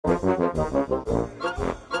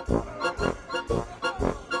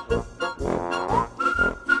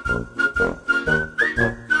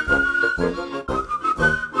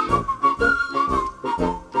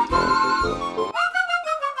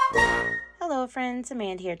Hello friends,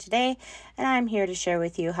 Amanda here today, and I'm here to share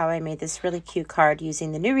with you how I made this really cute card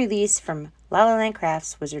using the new release from La La Land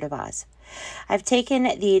Crafts Wizard of Oz. I've taken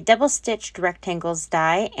the double-stitched rectangles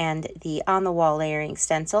die and the on-the-wall layering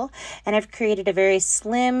stencil, and I've created a very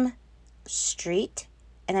slim street,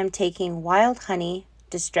 and I'm taking Wild Honey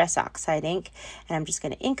Distress Oxide ink, and I'm just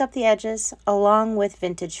going to ink up the edges along with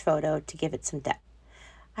Vintage Photo to give it some depth.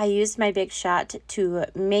 I used my Big Shot to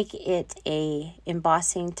make it a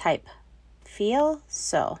embossing type feel,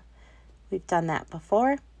 so we've done that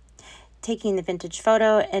before. Taking the Vintage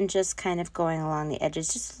Photo and just kind of going along the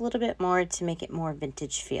edges just a little bit more to make it more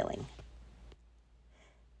vintage feeling.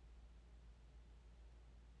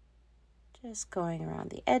 Just going around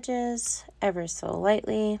the edges ever so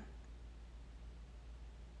lightly.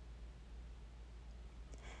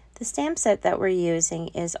 The stamp set that we're using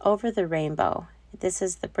is Over the Rainbow. This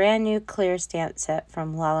is the brand new clear stamp set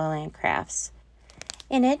from La La Land Crafts.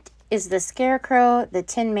 In it is the Scarecrow, the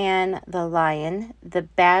Tin Man, the Lion, the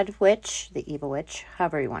Bad Witch, the Evil Witch,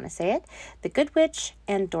 however you want to say it, the Good Witch,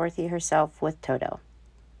 and Dorothy herself with Toto.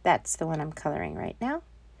 That's the one I'm coloring right now.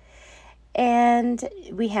 And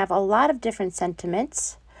we have a lot of different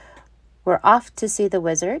sentiments. We're off to see the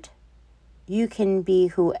wizard. You can be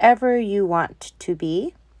whoever you want to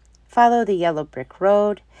be. Follow the yellow brick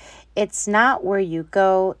road. It's not where you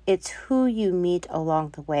go, it's who you meet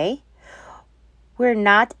along the way. We're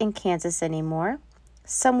not in Kansas anymore.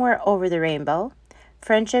 Somewhere over the rainbow.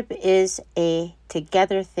 Friendship is a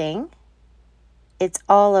together thing. It's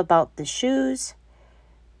all about the shoes.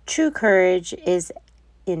 True courage is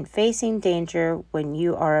in facing danger when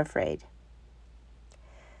you are afraid.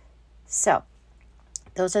 So,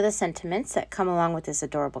 those are the sentiments that come along with this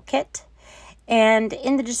adorable kit. And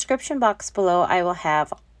in the description box below, I will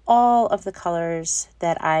have all of the colors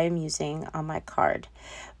that I'm using on my card.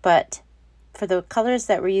 But for the colors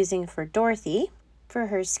that we're using for Dorothy, for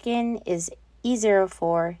her skin is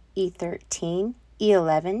E04, E13,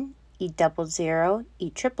 E11, E00,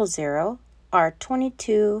 E000,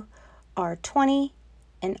 R22, R20,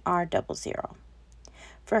 and R00.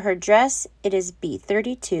 For her dress, it is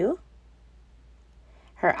B32.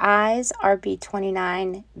 Her eyes are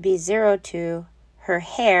B29 B02. Her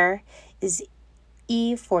hair is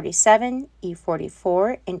E47,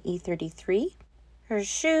 E44, and E33. Her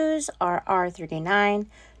shoes are R39,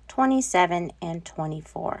 27, and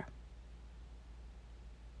 24.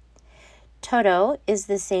 Toto is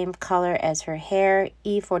the same color as her hair,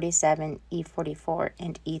 E47, E44,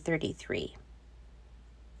 and E33.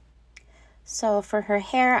 So for her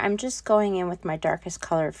hair, I'm just going in with my darkest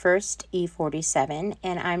color first, E47,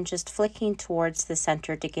 and I'm just flicking towards the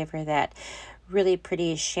center to give her that really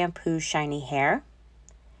pretty shampoo shiny hair.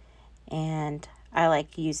 And I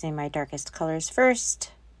like using my darkest colors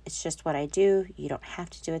first. It's just what I do. You don't have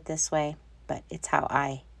to do it this way, but it's how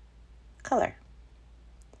I color.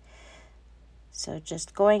 So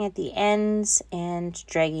just going at the ends and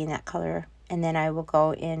dragging that color, and then I will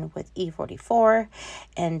go in with E44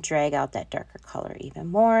 and drag out that darker color even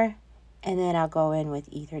more, and then I'll go in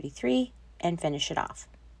with E33 and finish it off.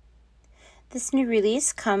 This new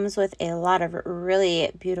release comes with a lot of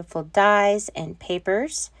really beautiful dies and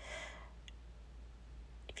papers.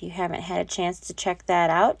 If you haven't had a chance to check that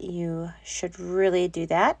out, you should really do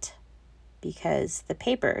that because the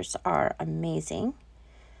papers are amazing.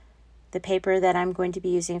 The paper that I'm going to be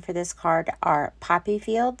using for this card are poppy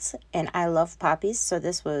fields, and I love poppies, so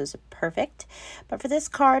this was perfect. But for this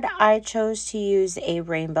card, I chose to use a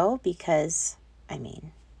rainbow because, I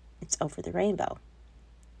mean, it's over the rainbow.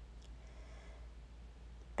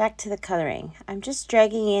 Back to the coloring. I'm just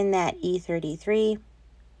dragging in that E33.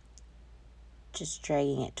 Just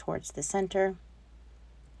dragging it towards the center.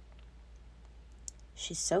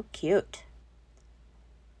 She's so cute.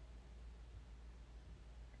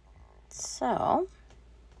 So,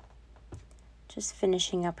 just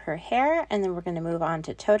finishing up her hair, and then we're going to move on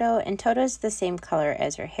to Toto. And Toto's the same color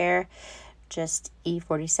as her hair, just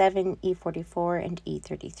E47, E44, and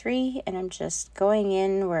E33. And I'm just going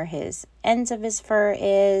in where his ends of his fur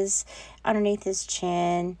is, underneath his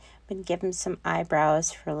chin. I'm going to give him some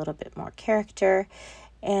eyebrows for a little bit more character.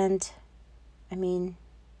 And, I mean,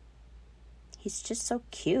 he's just so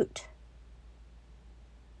cute.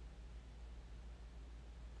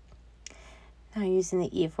 Now using the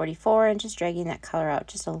E44 and just dragging that color out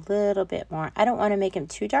just a little bit more. I don't want to make him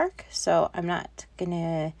too dark, so I'm not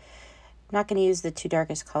gonna use the two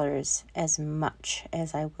darkest colors as much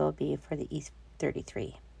as I will be for the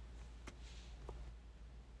E33.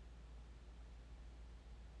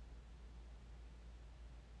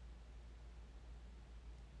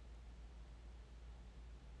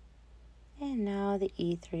 And now the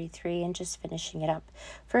E33 and just finishing it up.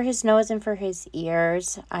 For his nose and for his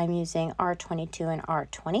ears, I'm using R22 and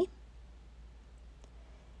R20.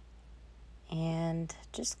 And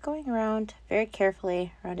just going around very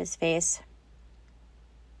carefully around his face.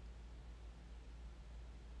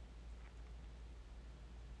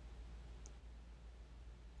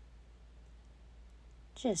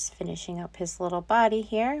 Just finishing up his little body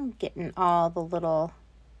here, getting all the little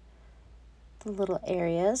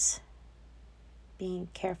areas. Being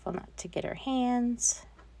careful not to get her hands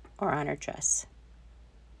or on her dress.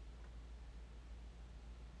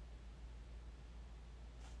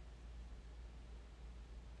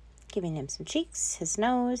 Giving him some cheeks, his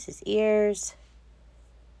nose, his ears.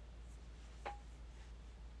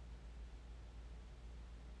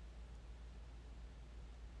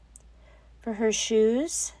 For her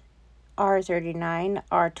shoes, R39,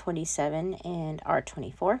 R27, and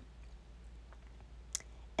R24.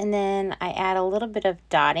 And then I add a little bit of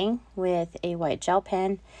dotting with a white gel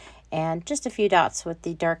pen and just a few dots with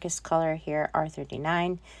the darkest color here,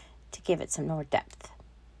 R39, to give it some more depth.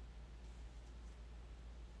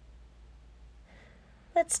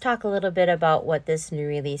 Let's talk a little bit about what this new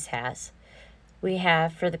release has. We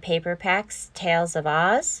have for the paper packs, Tales of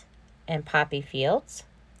Oz and Poppy Fields.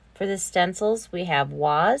 For the stencils, we have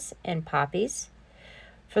Woz and Poppies.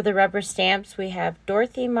 For the rubber stamps, we have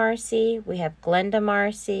Dorothy Marcy, we have Glenda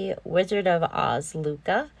Marcy, Wizard of Oz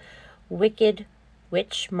Luca, Wicked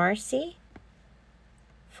Witch Marcy.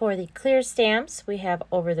 For the clear stamps, we have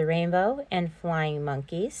Over the Rainbow and Flying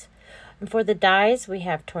Monkeys. And for the dies, we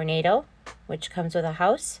have Tornado, which comes with a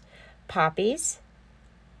house, Poppies,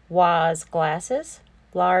 Woz Glasses,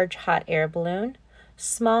 Large Hot Air Balloon,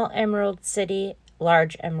 Small Emerald City,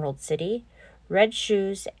 Large Emerald City, Red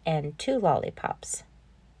Shoes, and 2 lollipops.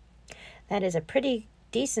 That is a pretty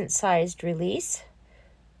decent sized release.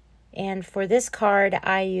 And for this card,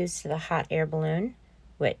 I used the hot air balloon,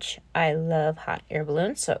 which I love hot air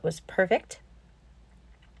balloons, so it was perfect.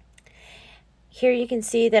 Here you can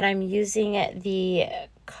see that I'm using the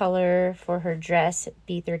color for her dress,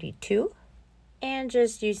 B32, and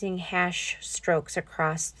just using hash strokes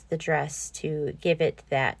across the dress to give it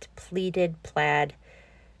that pleated,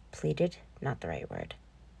 not the right word,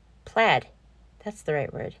 plaid, that's the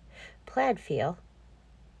right word, plaid feel.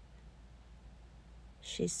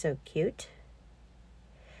 She's so cute.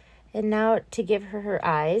 And now to give her her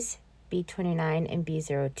eyes, B29 and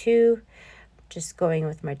B02, just going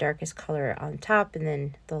with my darkest color on top and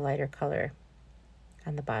then the lighter color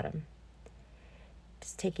on the bottom.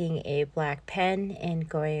 Just taking a black pen and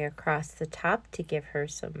going across the top to give her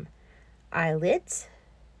some eyelids.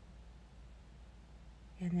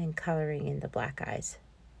 And then coloring in the black eyes.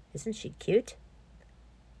 Isn't she cute?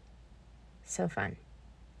 So fun.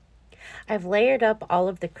 I've layered up all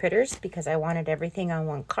of the critters because I wanted everything on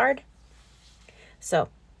one card. So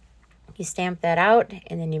you stamp that out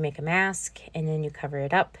and then you make a mask and then you cover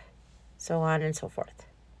it up, so on and so forth.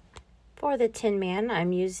 For the Tin Man,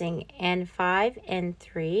 I'm using N5,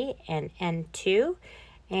 N3, and N2,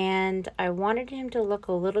 and I wanted him to look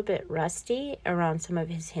a little bit rusty around some of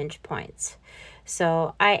his hinge points.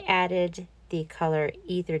 So I added the color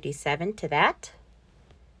E37 to that.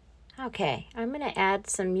 Okay, I'm going to add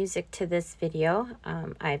some music to this video.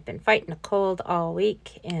 I've been fighting a cold all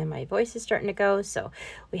week and my voice is starting to go, so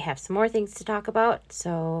we have some more things to talk about.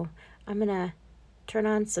 So I'm going to turn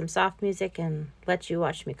on some soft music and let you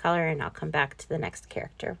watch me color, and I'll come back to the next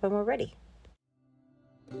character when we're ready.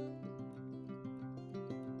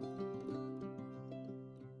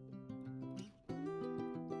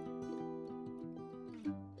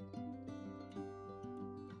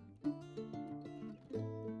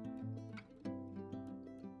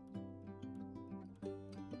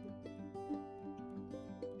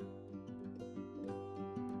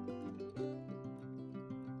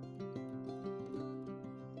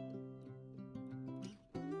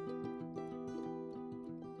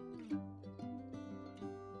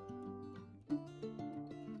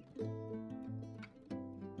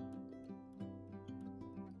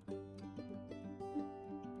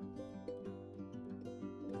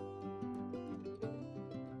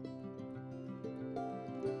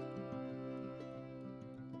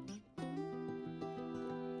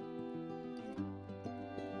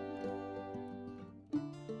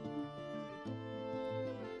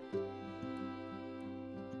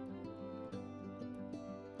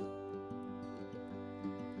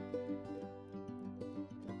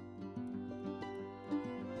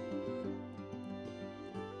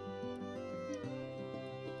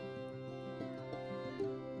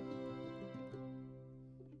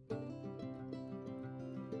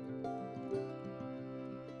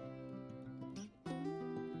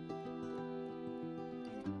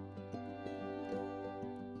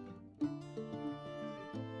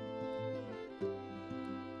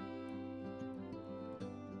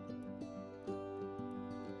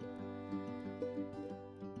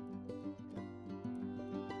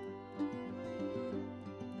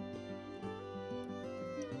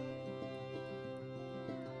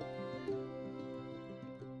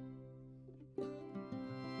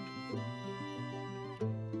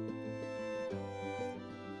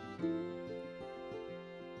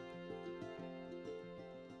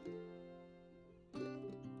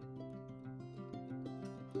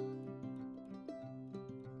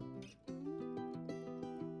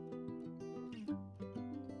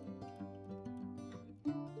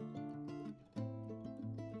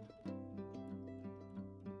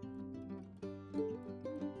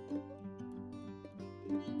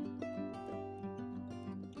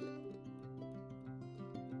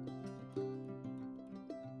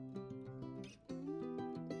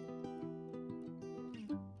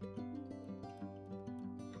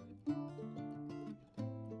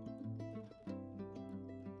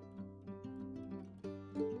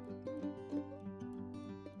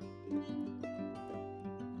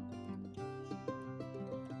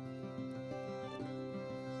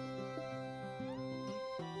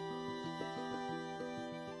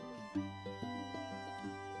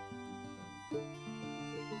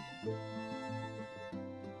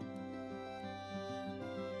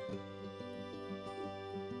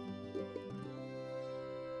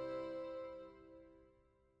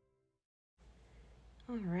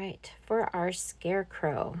 All right, for our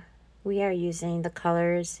Scarecrow, we are using the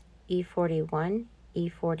colors E41,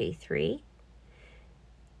 E43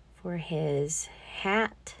 for his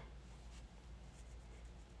hat,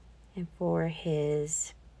 and for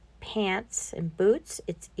his pants and boots,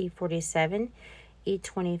 it's E47,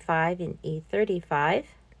 E25, and E35.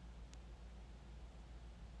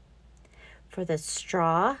 For the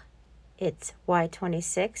straw, it's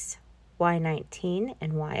Y26, Y19,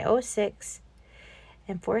 and Y06.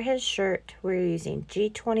 And for his shirt, we're using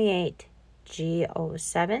G28,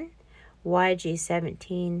 G07,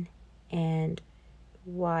 YG17, and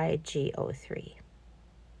YG03.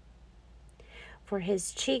 For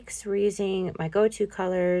his cheeks, we're using my go-to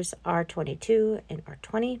colors, R22 and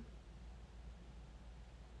R20.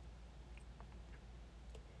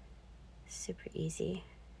 Super easy.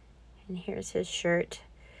 And here's his shirt,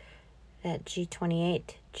 that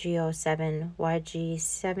G28, G07,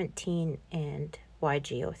 YG17, and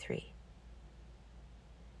YG03.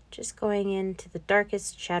 Just going into the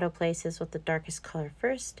darkest shadow places with the darkest color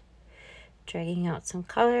first, dragging out some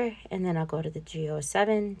color, and then I'll go to the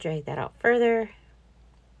G07, drag that out further,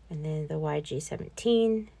 and then the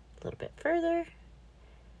YG17 a little bit further,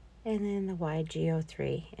 and then the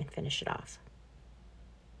YG03, and finish it off.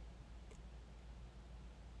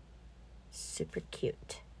 Super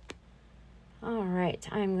cute. All right,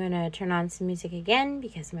 I'm gonna turn on some music again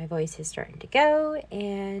because my voice is starting to go,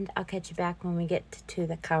 and I'll catch you back when we get to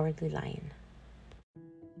the Cowardly Lion.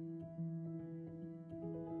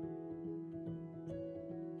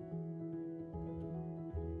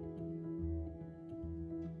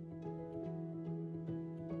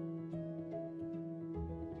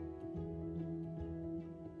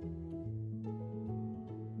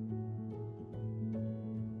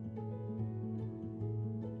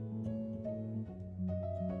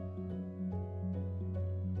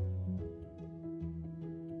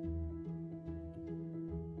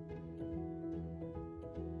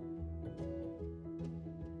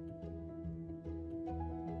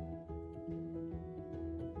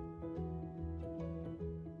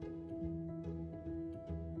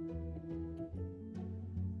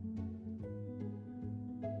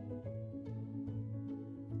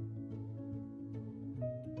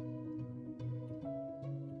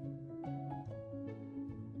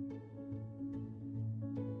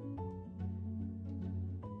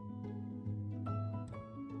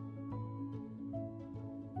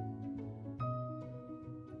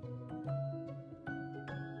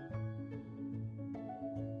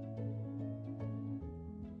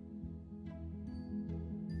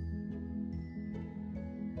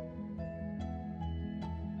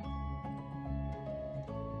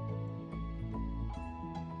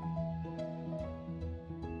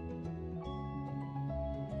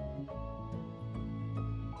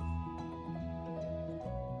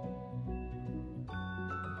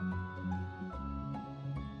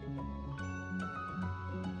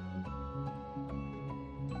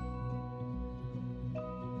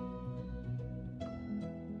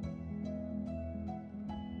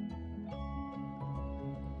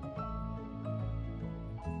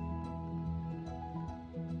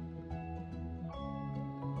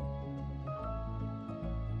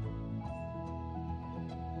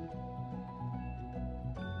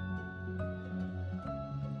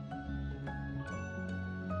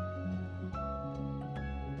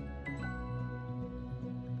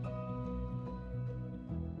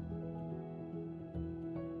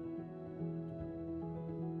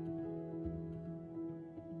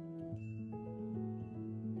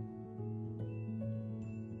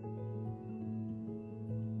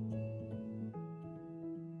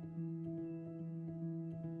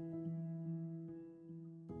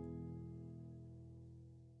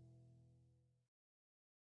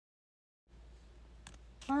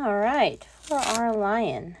 All right, for our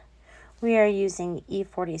lion, we are using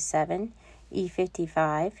E47,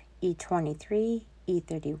 E55, E23,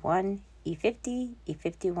 E31, E50,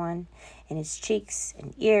 E51, and his cheeks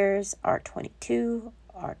and ears are R22,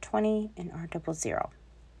 R20, and R00.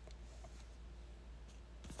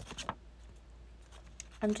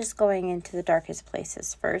 I'm just going into the darkest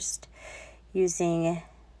places first, using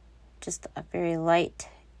just a very light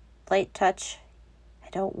touch. I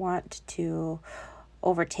don't want to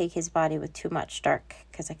overtake his body with too much dark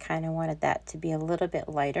because I kind of wanted that to be a little bit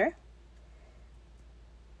lighter.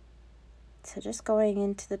 So just going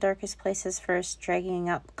into the darkest places first, dragging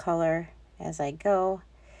up color as I go,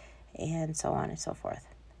 and so on and so forth.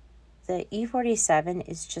 The E47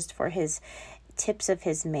 is just for his tips of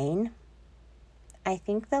his mane. I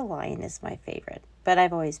think the lion is my favorite, but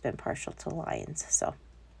I've always been partial to lions, so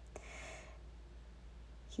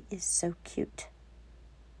he is so cute.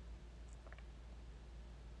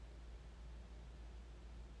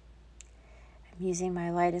 I'm using my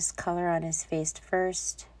lightest color on his face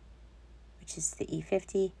first, which is the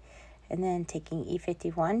E50, and then taking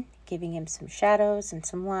E51, giving him some shadows and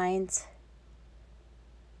some lines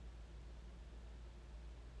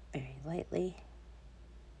very lightly.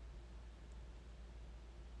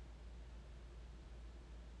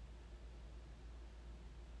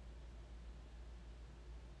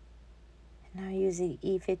 And now using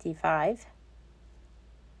E55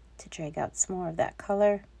 to drag out some more of that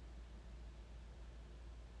color.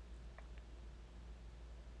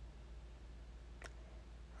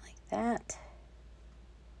 Like that.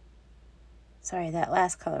 Sorry, that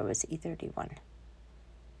last color was E31.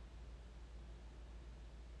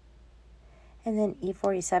 And then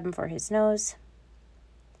E47 for his nose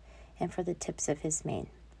and for the tips of his mane.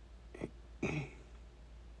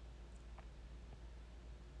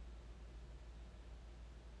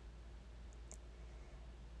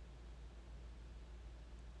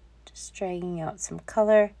 Just dragging out some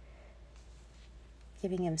color,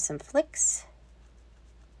 giving him some flicks.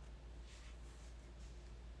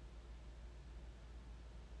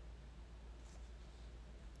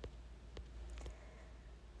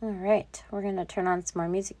 All right, we're going to turn on some more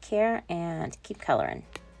music here and keep coloring.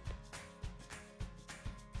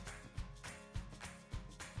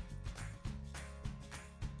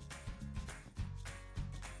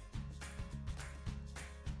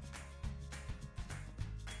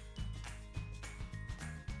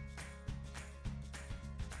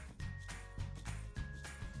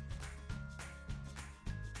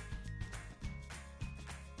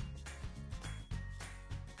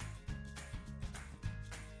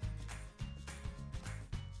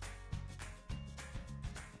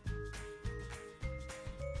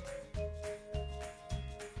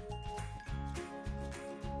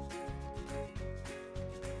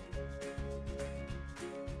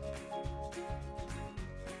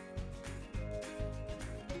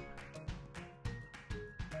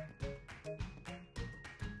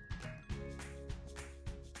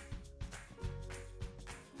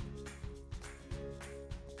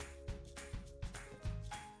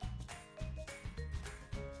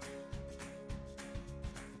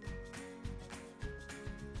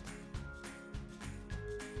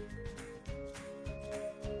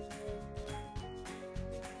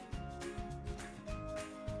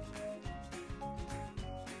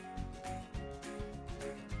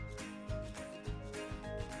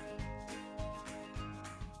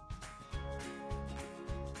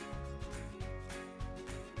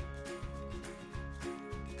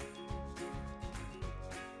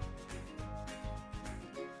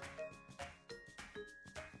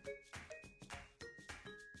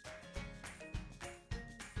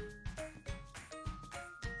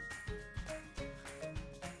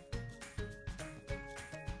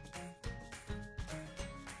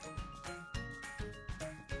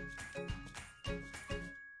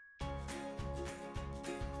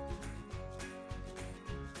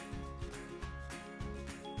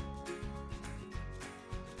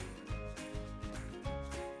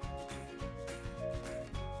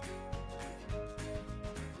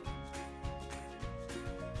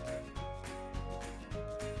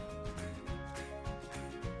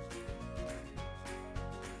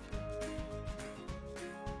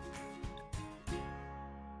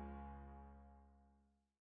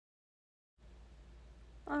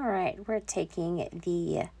 All right, we're taking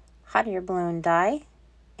the hot air balloon die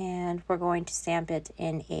and we're going to stamp it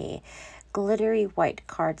in a glittery white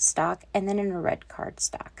cardstock and then in a red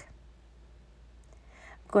cardstock.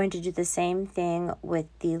 I'm going to do the same thing with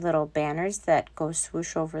the little banners that go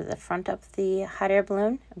swoosh over the front of the hot air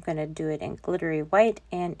balloon. I'm going to do it in glittery white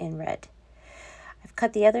and in red. I've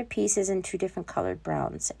cut the other pieces in two different colored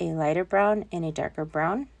browns, a lighter brown and a darker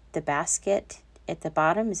brown. The basket at the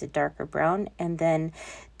bottom is a darker brown, and then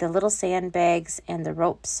the little sandbags and the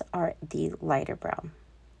ropes are the lighter brown.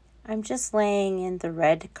 I'm just laying in the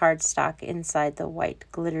red cardstock inside the white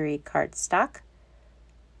glittery cardstock.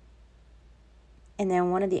 And then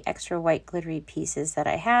one of the extra white glittery pieces that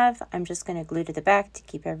I have, I'm just going to glue to the back to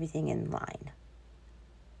keep everything in line.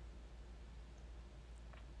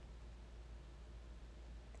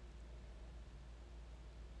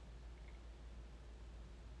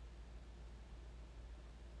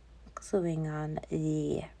 Gluing on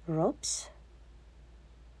the ropes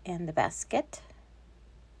and the basket.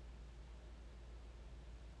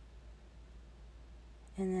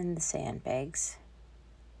 And then the sandbags.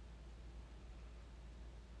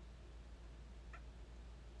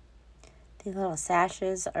 The little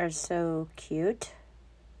sashes are so cute.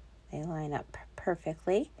 They line up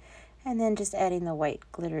perfectly. And then just adding the white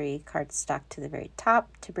glittery cardstock to the very top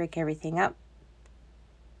to break everything up.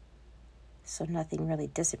 so nothing really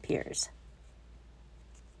disappears.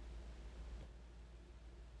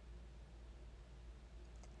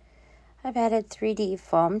 I've added 3D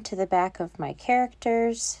foam to the back of my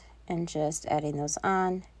characters and just adding those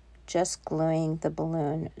on, just gluing the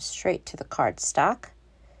balloon straight to the cardstock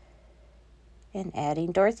and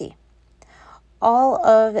adding Dorothy. All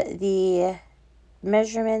of the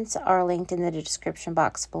measurements are linked in the description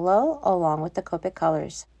box below, along with the Copic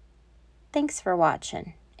colors. Thanks for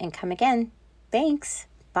watching, and come again. Thanks.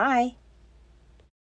 Bye.